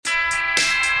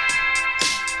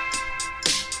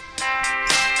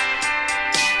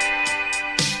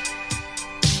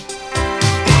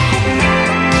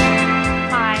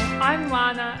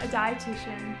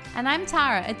dietitian. And I'm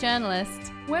Tara, a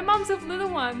journalist. We're mums of little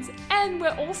ones, and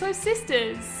we're also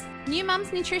sisters. New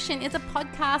Mums Nutrition is a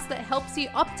podcast that helps you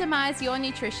optimize your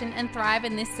nutrition and thrive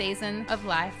in this season of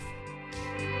life.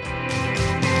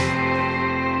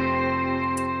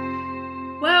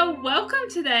 Well, welcome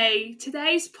today.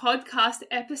 Today's podcast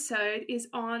episode is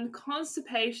on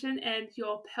constipation and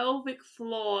your pelvic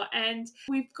floor. And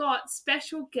we've got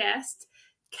special guest,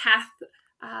 Kath,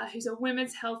 who's a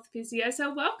women's health physio.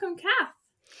 So welcome, Kath.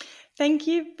 Thank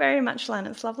you very much, Lan.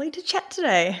 It's lovely to chat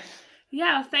today.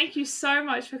 Yeah, thank you so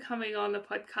much for coming on the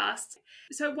podcast.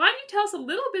 So why don't you tell us a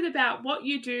little bit about what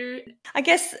you do? I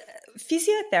guess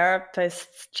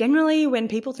physiotherapists, generally when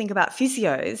people think about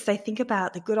physios, they think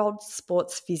about the good old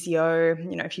sports physio.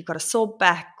 You know, if you've got a sore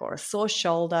back or a sore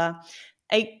shoulder,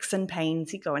 aches and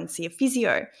pains, you go and see a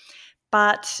physio.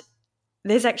 But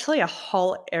there's actually a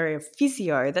whole area of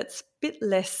physio that's a bit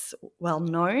less well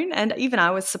known. And even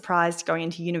I was surprised going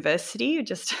into university,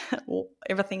 just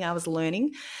everything I was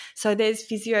learning. So there's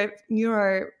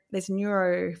neurophysio,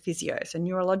 so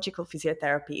neurological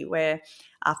physiotherapy, where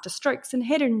after strokes and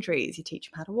head injuries, you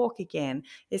teach them how to walk again.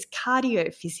 There's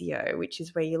cardio physio, which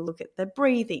is where you look at their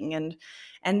breathing.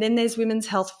 And then there's women's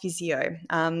health physio,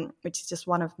 which is just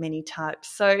one of many types.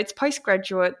 So it's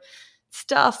postgraduate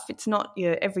stuff. It's not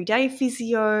your everyday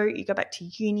physio. You go back to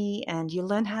uni and you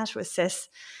learn how to assess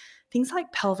things like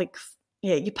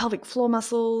your pelvic floor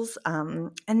muscles.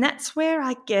 And that's where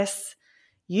I guess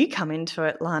you come into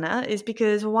it, Lana, is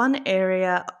because one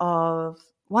area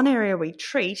we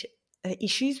treat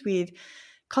issues with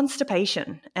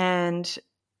constipation and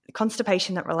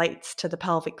constipation that relates to the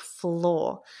pelvic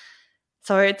floor.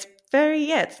 So it's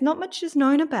not much is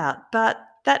known about, but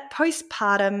that pregnancy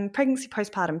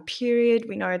postpartum period,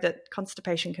 we know that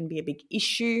constipation can be a big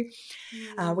issue.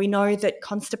 We know that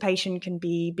constipation can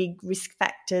be big risk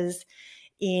factors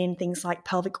in things like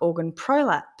pelvic organ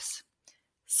prolapse.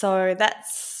 So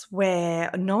that's where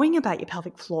knowing about your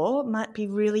pelvic floor might be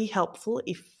really helpful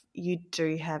if you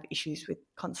do have issues with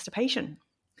constipation.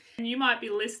 And you might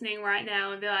be listening right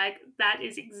now and be like, that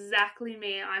is exactly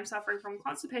me. I'm suffering from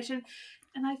constipation.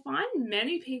 And I find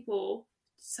many people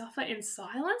suffer in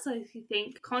silence. I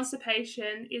think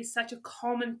constipation is such a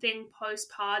common thing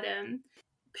postpartum.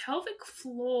 Pelvic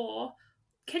floor,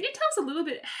 can you tell us a little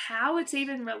bit how it's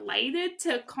even related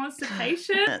to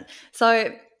constipation?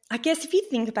 So I guess if you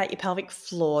think about your pelvic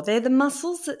floor, they're the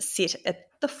muscles that sit at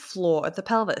the floor of the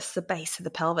pelvis, the base of the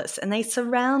pelvis, and they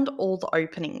surround all the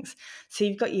openings. So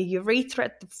you've got your urethra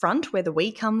at the front where the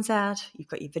wee comes out, you've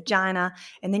got your vagina,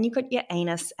 and then you've got your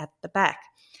anus at the back.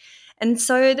 And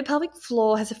so the pelvic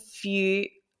floor has a few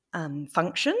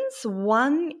functions.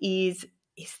 One is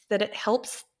that it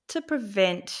helps to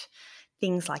prevent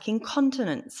things like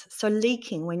incontinence, so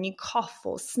leaking when you cough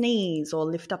or sneeze or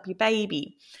lift up your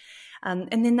baby.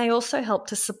 And then they also help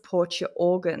to support your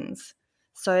organs.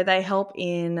 So they help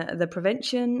in the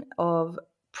prevention of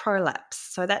prolapse.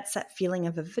 So that's that feeling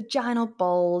of a vaginal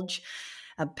bulge,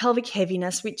 pelvic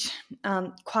heaviness, which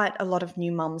quite a lot of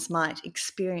new mums might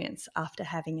experience after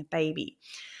having a baby.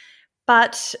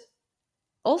 But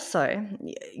also,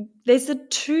 there's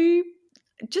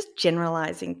just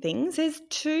generalizing things, there's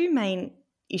two main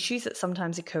issues that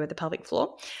sometimes occur with the pelvic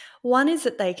floor. One is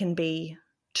that they can be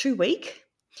too weak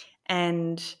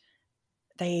and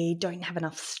they don't have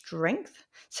enough strength.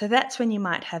 So that's when you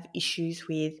might have issues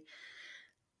with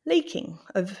leaking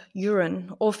of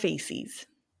urine or feces.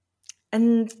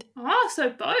 So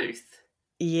both.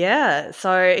 Yeah.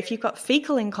 So if you've got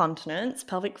fecal incontinence,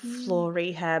 pelvic floor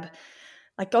rehab,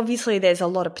 like obviously there's a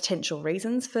lot of potential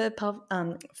reasons for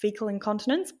fecal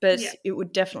incontinence, but it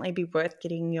would definitely be worth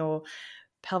getting your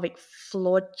pelvic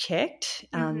floor checked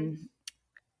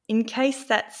in case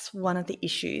that's one of the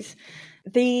issues.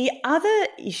 The other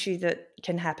issue that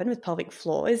can happen with pelvic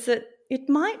floor is that it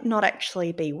might not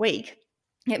actually be weak.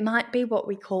 It might be what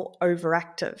we call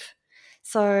overactive.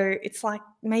 So it's like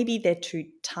maybe they're too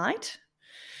tight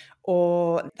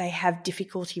or they have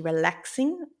difficulty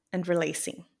relaxing and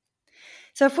releasing.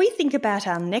 So if we think about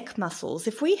our neck muscles,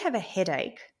 if we have a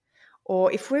headache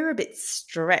or if we're a bit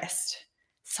stressed,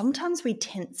 sometimes we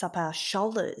tense up our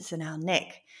shoulders and our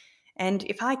neck. And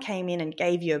if I came in and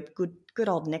gave you a good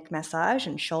old neck massage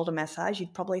and shoulder massage,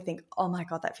 you'd probably think, oh my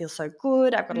God, that feels so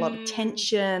good. I've got a lot of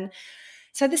tension.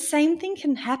 So the same thing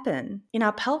can happen in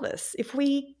our pelvis. If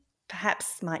we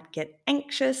perhaps might get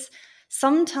anxious,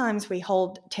 sometimes we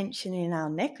hold tension in our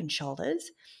neck and shoulders,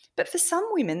 but for some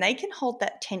women, they can hold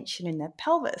that tension in their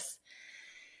pelvis.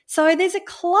 So there's a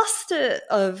cluster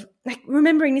of,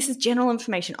 remembering this is general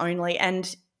information only,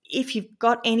 and if you've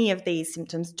got any of these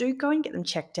symptoms, do go and get them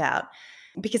checked out.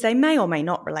 because they may or may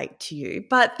not relate to you,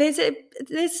 but there's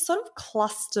sort of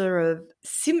cluster of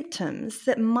symptoms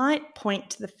that might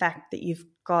point to the fact that you've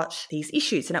got these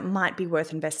issues and it might be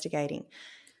worth investigating.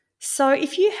 So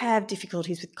if you have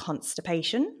difficulties with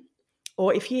constipation,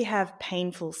 or if you have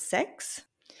painful sex,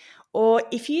 or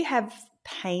if you have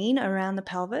pain around the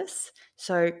pelvis,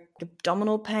 so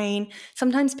abdominal pain,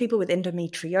 sometimes people with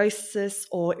endometriosis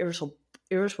or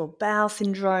irritable bowel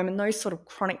syndrome and those sort of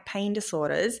chronic pain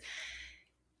disorders,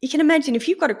 you can imagine if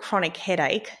you've got a chronic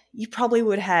headache, you probably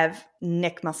would have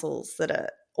neck muscles that are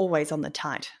always on the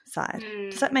tight side.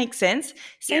 Does that make sense?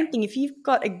 Same thing, if you've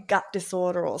got a gut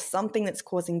disorder or something that's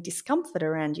causing discomfort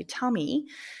around your tummy,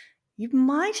 you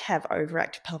might have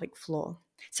overactive pelvic floor.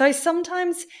 So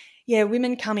sometimes,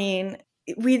 women come in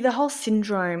with the whole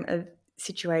syndrome of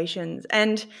situations.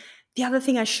 And the other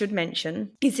thing I should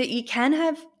mention is that you can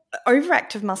have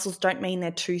overactive muscles don't mean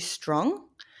they're too strong.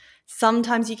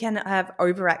 Sometimes you can have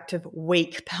overactive,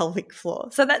 weak pelvic floor.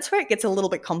 So that's where it gets a little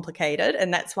bit complicated,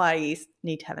 and that's why you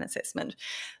need to have an assessment.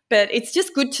 But it's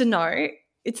just good to know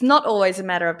it's not always a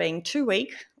matter of being too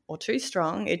weak or too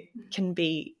strong. It can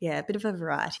be, a bit of a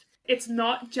variety. It's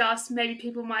not just, maybe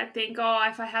people might think,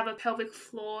 if I have a pelvic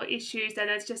floor issues, then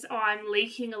it's just, I'm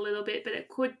leaking a little bit. But it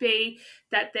could be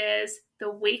that there's the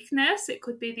weakness. It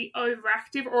could be the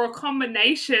overactive, or a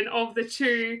combination of the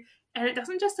two. And it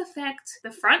doesn't just affect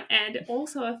the front end, it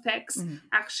also affects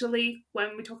actually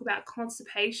when we talk about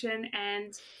constipation,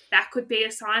 and that could be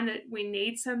a sign that we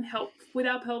need some help with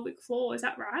our pelvic floor. Is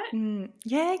that right?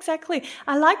 Yeah, exactly.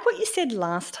 I like what you said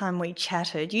last time we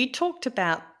chatted. You talked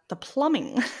about the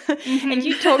plumbing and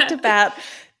you talked about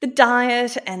the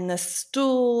diet and the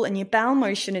stool, and your bowel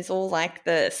motion is all like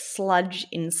the sludge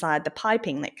inside the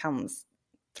piping that comes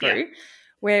through,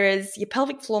 whereas your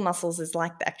pelvic floor muscles is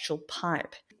like the actual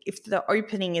pipe. If the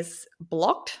opening is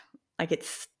blocked, like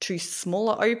it's too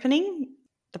small an opening,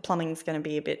 the plumbing's going to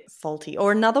be a bit faulty.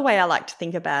 Or another way I like to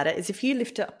think about it is if you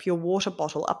lift up your water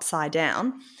bottle upside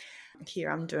down. Here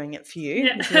I'm doing it for you.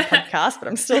 This is a podcast, but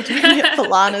I'm still doing it for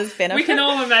Lana's benefit. We can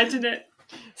all imagine it.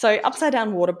 So upside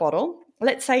down water bottle.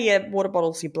 Let's say your water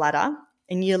bottle's your bladder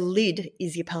and your lid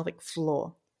is your pelvic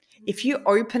floor. If you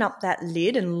open up that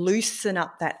lid and loosen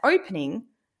up that opening,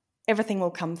 everything will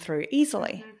come through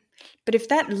easily. But if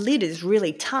that lid is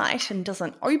really tight and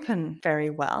doesn't open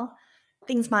very well,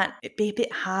 things might be a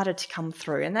bit harder to come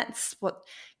through. And that's what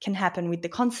can happen with the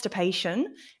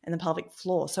constipation and the pelvic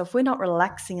floor. So if we're not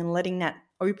relaxing and letting that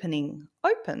opening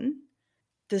open,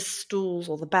 the stools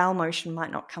or the bowel motion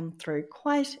might not come through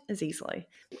quite as easily.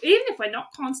 Even if we're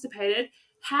not constipated,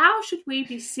 how should we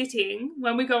be sitting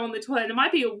when we go on the toilet? It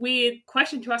might be a weird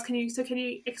question to us. Can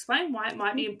you explain why it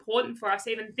might be important for us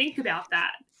to even think about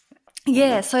that?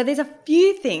 Yeah, so there's a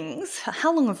few things.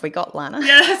 How long have we got, Lana?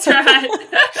 Yeah, that's right.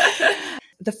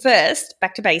 The first,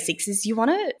 back to basics, is you want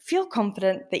to feel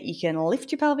confident that you can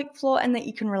lift your pelvic floor and that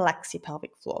you can relax your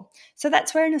pelvic floor. So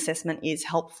that's where an assessment is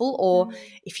helpful, or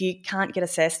if you can't get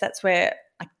assessed, that's where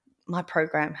my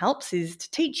program helps, is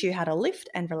to teach you how to lift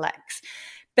and relax.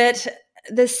 But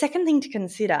the second thing to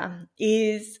consider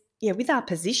is, with our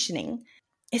positioning,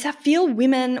 is I feel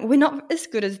women, we're not as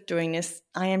good as doing this.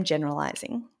 I am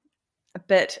generalizing.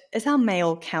 But as our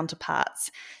male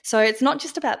counterparts. So it's not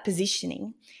just about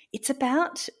positioning, it's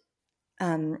about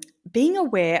being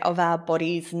aware of our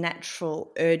body's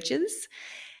natural urges.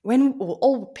 When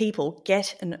all people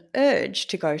get an urge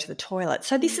to go to the toilet.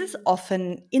 So this is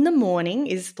often in the morning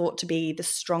is thought to be the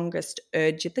strongest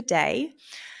urge of the day,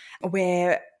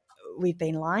 where we've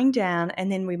been lying down and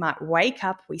then we might wake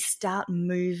up, we start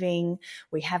moving,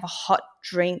 we have a hot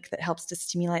drink that helps to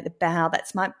stimulate the bowel. That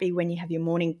might be when you have your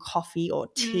morning coffee or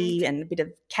tea and a bit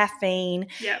of caffeine.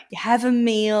 Yep. You have a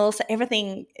meal, so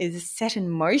everything is set in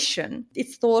motion.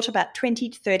 It's thought about 20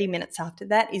 to 30 minutes after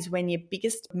that is when your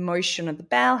biggest motion of the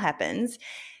bowel happens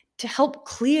to help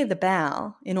clear the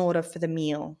bowel in order for the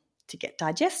meal to get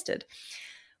digested.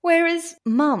 Whereas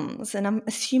mums, and I'm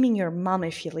assuming you're a mum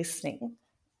if you're listening,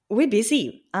 we're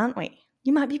busy, aren't we?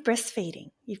 You might be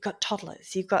breastfeeding. You've got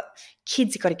toddlers. You've got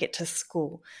kids you've got to get to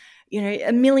school.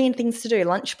 A million things to do,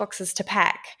 lunch boxes to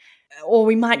pack. Or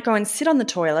we might go and sit on the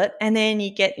toilet and then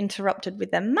you get interrupted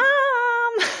with a mum.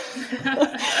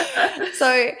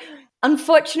 So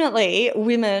unfortunately,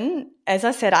 women, as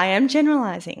I said, I am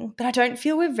generalizing, but I don't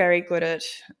feel we're very good at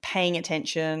paying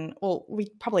attention. Well, we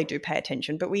probably do pay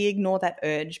attention, but we ignore that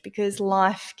urge because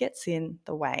life gets in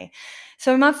the way.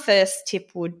 So my first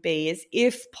tip would be is,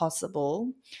 if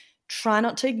possible, try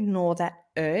not to ignore that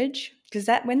urge, because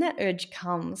when that urge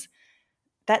comes,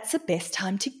 that's the best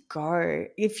time to go.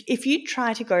 If you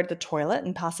try to go to the toilet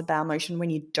and pass a bowel motion when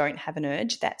you don't have an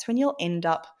urge, that's when you'll end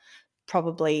up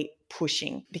probably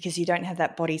pushing because you don't have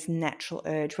that body's natural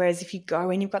urge. Whereas if you go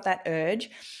and you've got that urge,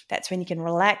 that's when you can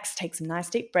relax, take some nice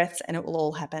deep breaths, and it will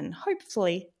all happen,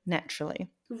 hopefully, naturally.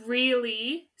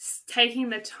 Really taking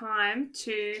the time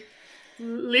to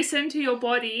listen to your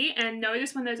body and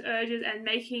notice when those urges and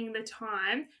making the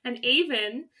time, and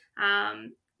even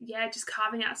just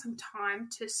carving out some time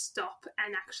to stop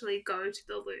and actually go to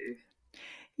the loo.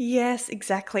 Yes,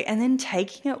 exactly. And then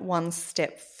taking it one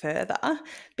step further,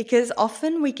 because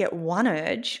often we get one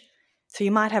urge, so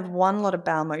you might have one lot of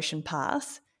bowel motion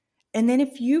pass, and then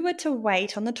if you were to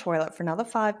wait on the toilet for another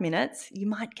 5 minutes, you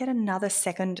might get another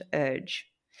second urge.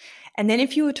 And then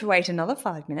if you were to wait another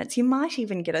 5 minutes, you might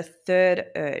even get a third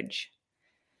urge.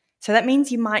 So that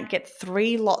means you might get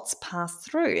 3 lots pass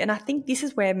through. And I think this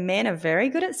is where men are very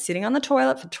good at sitting on the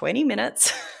toilet for 20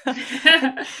 minutes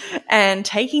and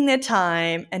taking their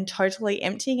time and totally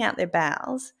emptying out their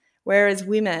bowels. Whereas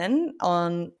women,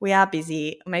 we are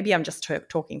busy. Maybe I'm just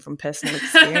talking from personal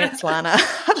experience, Lana.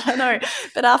 I don't know.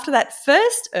 But after that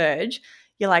first urge,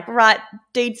 you're like, right,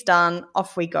 deed's done.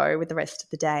 Off we go with the rest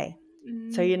of the day.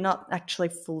 So you're not actually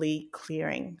fully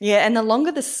clearing. Yeah, and the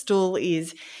longer the stool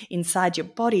is inside your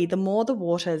body, the more the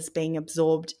water is being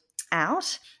absorbed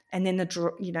out, and then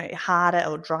harder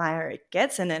or drier it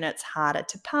gets, and then it's harder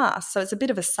to pass. So it's a bit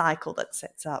of a cycle that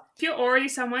sets up. If you're already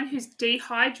someone who's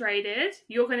dehydrated,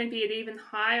 you're going to be at even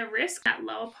higher risk. That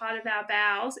lower part of our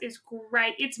bowels is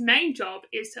great. Its main job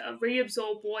is to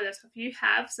reabsorb water. So if you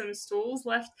have some stools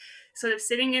left sort of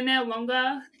sitting in there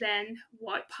longer than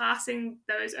passing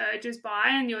those urges by,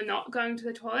 and you're not going to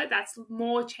the toilet, that's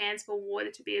more chance for water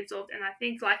to be absorbed. And I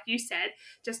think, like you said,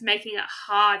 just making it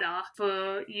harder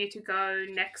for you to go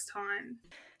next time.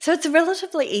 So it's a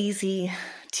relatively easy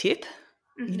tip.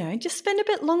 Just spend a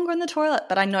bit longer in the toilet.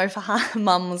 But I know for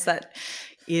mums that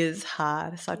is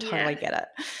hard, so I totally get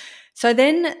it. So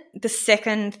then the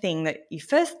second thing that you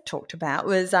first talked about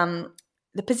was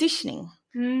the positioning.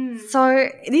 So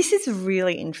this is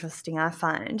really interesting, I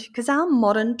find, because our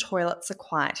modern toilets are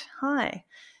quite high.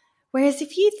 Whereas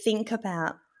if you think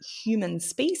about human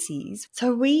species,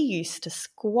 so we used to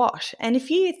squat. And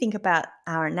if you think about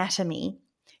our anatomy,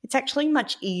 it's actually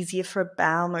much easier for a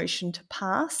bowel motion to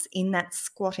pass in that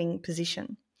squatting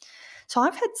position. So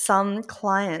I've had some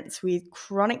clients with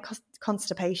chronic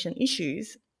constipation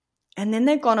issues, and then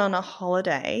they've gone on a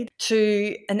holiday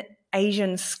to an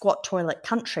Asian squat toilet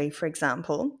country, for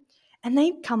example, and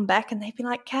they'd come back and they'd be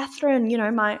like, Catherine,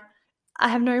 I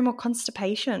have no more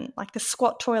constipation. Like the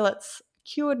squat toilets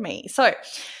cured me. So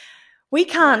we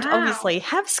can't obviously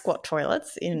have squat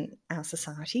toilets in our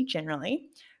society generally.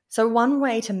 So one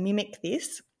way to mimic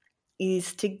this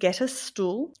is to get a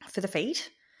stool for the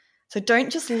feet. So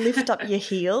don't just lift up your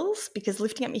heels, because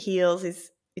lifting up your heels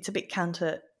it's a bit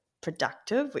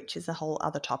counterproductive, which is a whole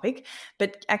other topic,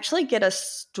 but actually get a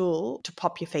stool to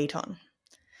pop your feet on.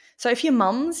 So if you're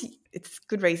mums, it's a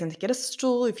good reason to get a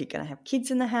stool if you're going to have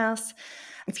kids in the house.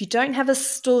 If you don't have a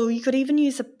stool, you could even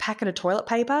use a packet of toilet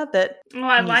paper that... Oh,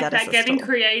 I like that, getting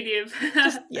creative.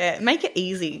 Make it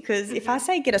easy, because if I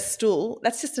say get a stool,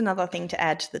 that's just another thing to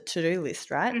add to the to-do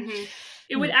list, right? Mm-hmm.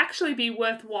 It would actually be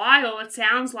worthwhile, it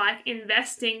sounds like,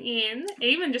 investing in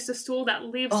even just a stool that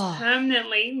lives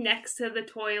permanently next to the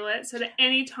toilet, so that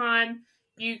anytime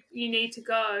you need to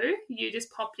go, you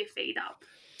just pop your feet up.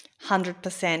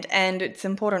 100%. And it's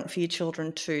important for your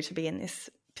children too to be in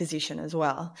this position as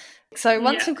well. So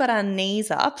once we've got our knees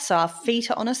up, so our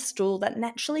feet are on a stool, that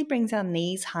naturally brings our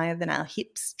knees higher than our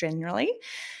hips generally.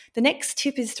 The next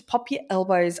tip is to pop your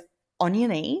elbows on your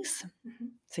knees. Mm-hmm.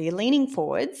 So you're leaning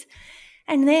forwards.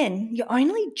 And then your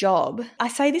only job, I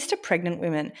say this to pregnant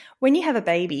women, when you have a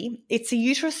baby, it's the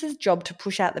uterus's job to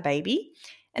push out the baby,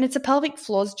 and it's a pelvic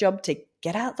floor's job to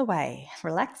get out the way.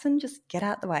 Relax and just get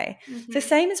out the way. Mm-hmm. So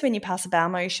same as when you pass a bowel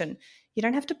motion. You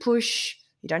don't have to push.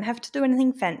 You don't have to do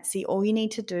anything fancy. All you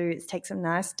need to do is take some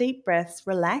nice deep breaths,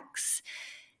 relax.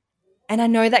 And I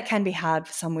know that can be hard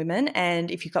for some women.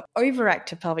 And if you've got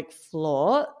overactive pelvic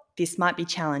floor, this might be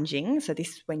challenging. So this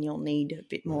is when you'll need a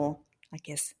bit more, I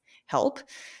guess, help.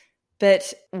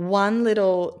 But one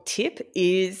little tip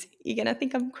is, you're going to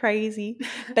think I'm crazy,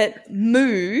 but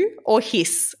moo or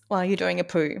hiss while you're doing a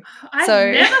poo. I've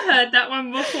never heard that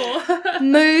one before.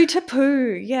 Moo to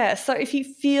poo, yeah. So if you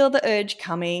feel the urge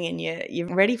coming and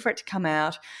you're ready for it to come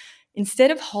out,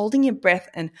 instead of holding your breath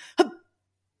and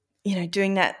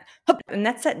doing that, and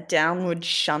that's that downward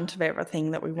shunt of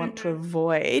everything that we want to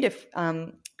avoid.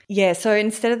 So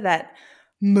instead of that,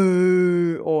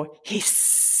 moo or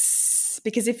hiss.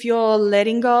 Because if you're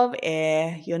letting go of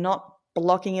air, you're not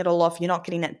blocking it all off, you're not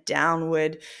getting that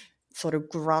downward sort of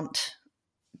grunt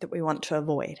that we want to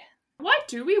avoid. Why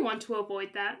do we want to avoid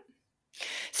that?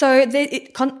 So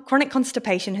chronic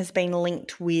constipation has been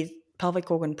linked with pelvic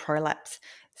organ prolapse.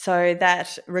 So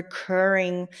that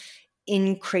recurring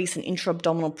increase in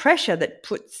intra-abdominal pressure that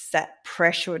puts that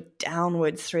pressure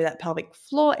downwards through that pelvic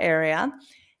floor area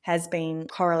has been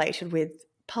correlated with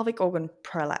pelvic organ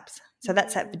prolapse. So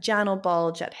that's that vaginal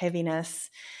bulge, that heaviness.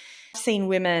 I've seen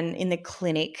women in the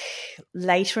clinic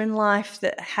later in life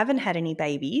that haven't had any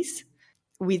babies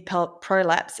with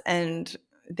prolapse, and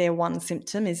their one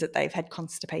symptom is that they've had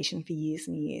constipation for years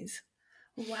and years.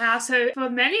 Wow, so for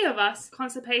many of us,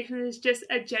 constipation is just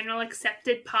a general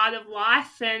accepted part of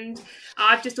life, and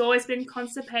I've just always been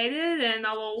constipated and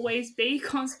I'll always be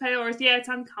constipated, or yeah, it's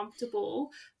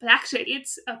uncomfortable. But actually,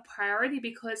 it's a priority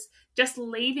because just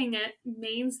leaving it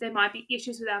means there might be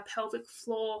issues with our pelvic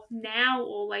floor now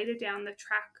or later down the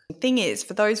track. The thing is,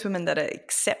 for those women that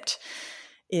accept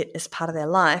it as part of their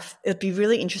life, it'd be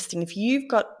really interesting if you've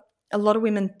got a lot of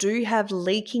women do have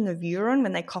leaking of urine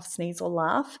when they cough, sneeze, or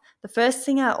laugh. The first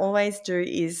thing I always do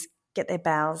is get their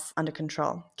bowels under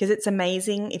control, because it's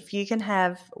amazing if you can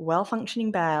have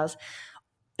well-functioning bowels.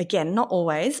 Again, not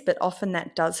always, but often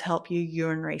that does help your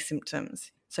urinary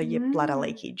symptoms, so your bladder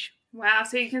leakage. Wow,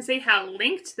 so you can see how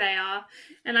linked they are.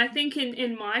 And I think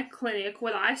in my clinic,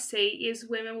 what I see is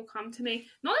women will come to me,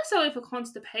 not necessarily for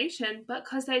constipation, but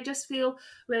because they just feel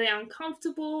really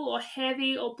uncomfortable or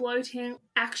heavy or bloating.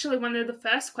 Actually, one of the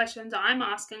first questions I'm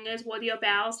asking is, what are your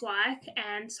bowels like?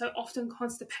 And so often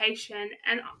constipation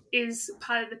is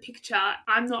part of the picture.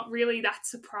 I'm not really that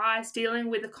surprised. Dealing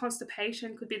with the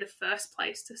constipation could be the first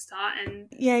place to start. And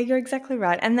yeah, you're exactly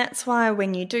right. And that's why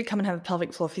when you do come and have a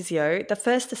pelvic floor physio, the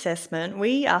first assessment,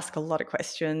 we ask a lot of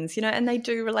questions, and they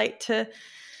do relate to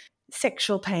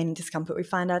sexual pain and discomfort. We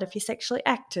find out if you're sexually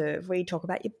active. We talk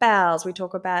about your bowels. We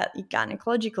talk about your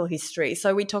gynecological history.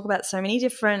 So we talk about so many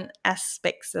different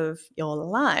aspects of your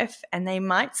life, and they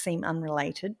might seem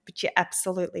unrelated, but you're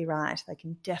absolutely right. They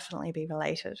can definitely be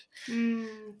related.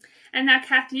 And now,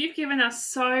 Kath, you've given us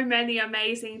so many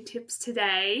amazing tips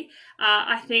today.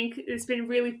 I think it's been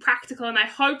really practical, and I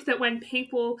hope that when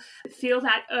people feel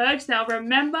that urge, they'll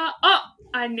remember,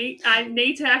 I need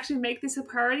to actually make this a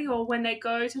priority, or when they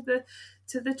go to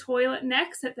the toilet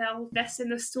next, that they'll invest in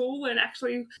the stool and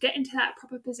actually get into that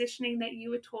proper positioning that you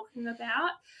were talking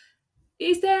about.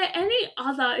 Is there any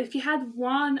other, if you had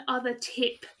one other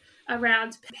tip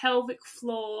around pelvic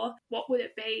floor, what would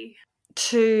it be?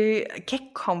 To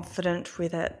get confident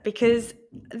with it, because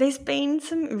there's been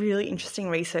some really interesting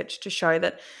research to show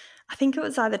that I think it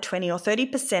was either 20 or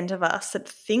 30% of us that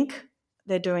think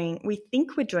we're doing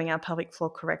our pelvic floor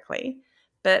correctly,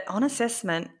 but on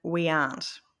assessment we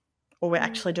aren't, or we're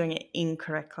actually doing it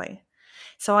incorrectly.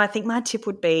 So I think my tip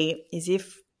would be is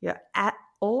if you're at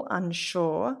all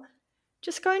unsure,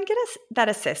 just go and get that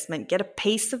assessment. Get a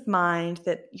peace of mind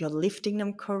that you're lifting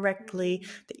them correctly,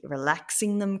 that you're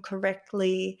relaxing them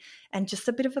correctly, and just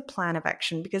a bit of a plan of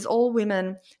action, because all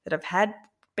women that have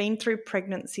been through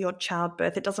pregnancy or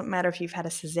childbirth, it doesn't matter if you've had a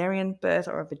cesarean birth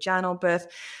or a vaginal birth,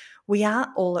 we are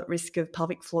all at risk of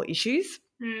pelvic floor issues.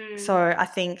 So I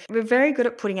think we're very good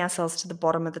at putting ourselves to the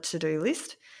bottom of the to-do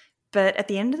list, but at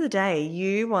the end of the day,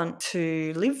 you want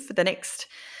to live for the next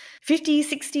 50,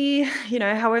 60,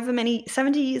 however many,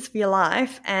 70 years of your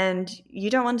life, and you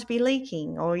don't want to be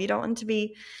leaking, or you don't want to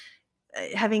be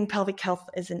having pelvic health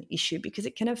as an issue, because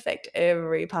it can affect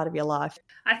every part of your life.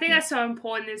 I think that's so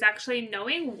important, is actually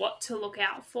knowing what to look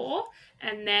out for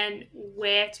and then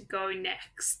where to go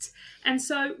next. And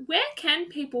so where can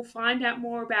people find out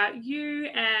more about you?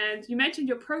 And you mentioned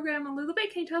your program a little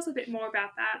bit. Can you tell us a bit more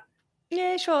about that?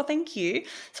 Yeah, sure. Thank you.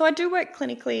 So I do work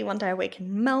clinically 1 day a week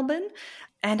in Melbourne,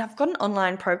 and I've got an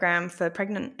online program for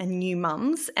pregnant and new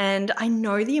mums, and I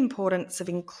know the importance of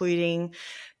including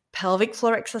pelvic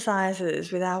floor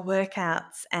exercises with our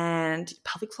workouts and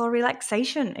pelvic floor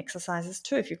relaxation exercises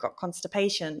too if you've got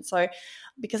constipation. So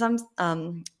because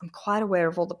I'm quite aware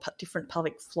of all the different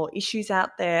pelvic floor issues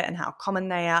out there and how common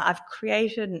they are, I've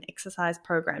created an exercise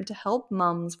program to help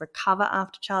mums recover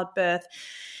after childbirth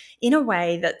in a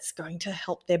way that's going to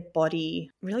help their body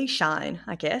really shine,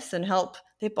 I guess, and help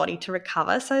their body to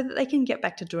recover so that they can get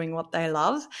back to doing what they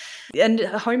love. And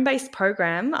a home-based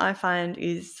program I find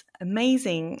is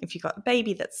amazing if you've got a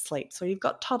baby that sleeps, or you've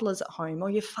got toddlers at home, or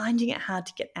you're finding it hard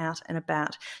to get out and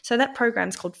about. So that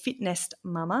program's called Fitnest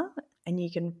Mama, and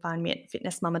you can find me at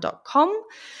fitnestmama.com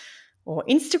or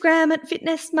Instagram at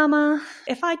Fitnest Mama,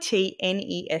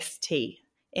 FITNEST.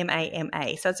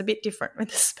 M-A-M-A. So it's a bit different with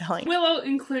the spelling. We'll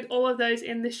include all of those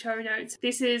in the show notes.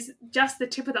 This is just the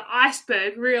tip of the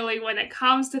iceberg, really, when it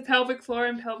comes to pelvic floor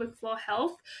and pelvic floor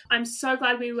health. I'm so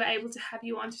glad we were able to have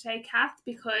you on today, Kath,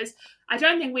 because I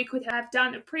don't think we could have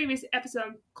done a previous episode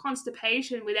on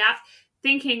constipation without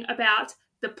thinking about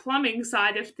the plumbing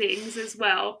side of things as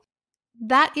well.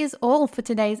 That is all for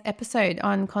today's episode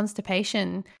on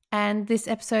constipation and this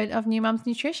episode of New Mums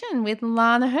Nutrition with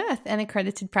Lana Hirth, an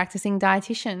accredited practicing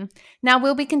dietitian. Now,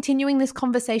 we'll be continuing this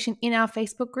conversation in our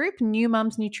Facebook group, New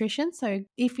Mums Nutrition. So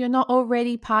if you're not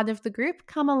already part of the group,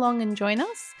 come along and join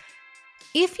us.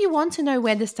 If you want to know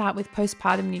where to start with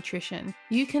postpartum nutrition,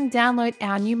 you can download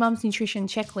our New Mums Nutrition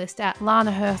checklist at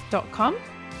lanahirth.com.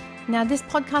 Now, this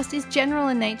podcast is general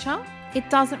in nature. It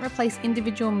doesn't replace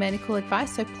individual medical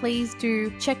advice, so please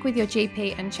do check with your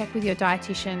GP and check with your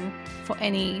dietitian for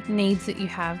any needs that you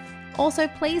have. Also,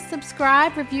 please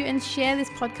subscribe, review, and share this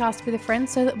podcast with a friend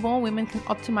so that more women can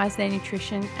optimize their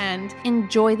nutrition and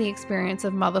enjoy the experience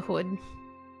of motherhood.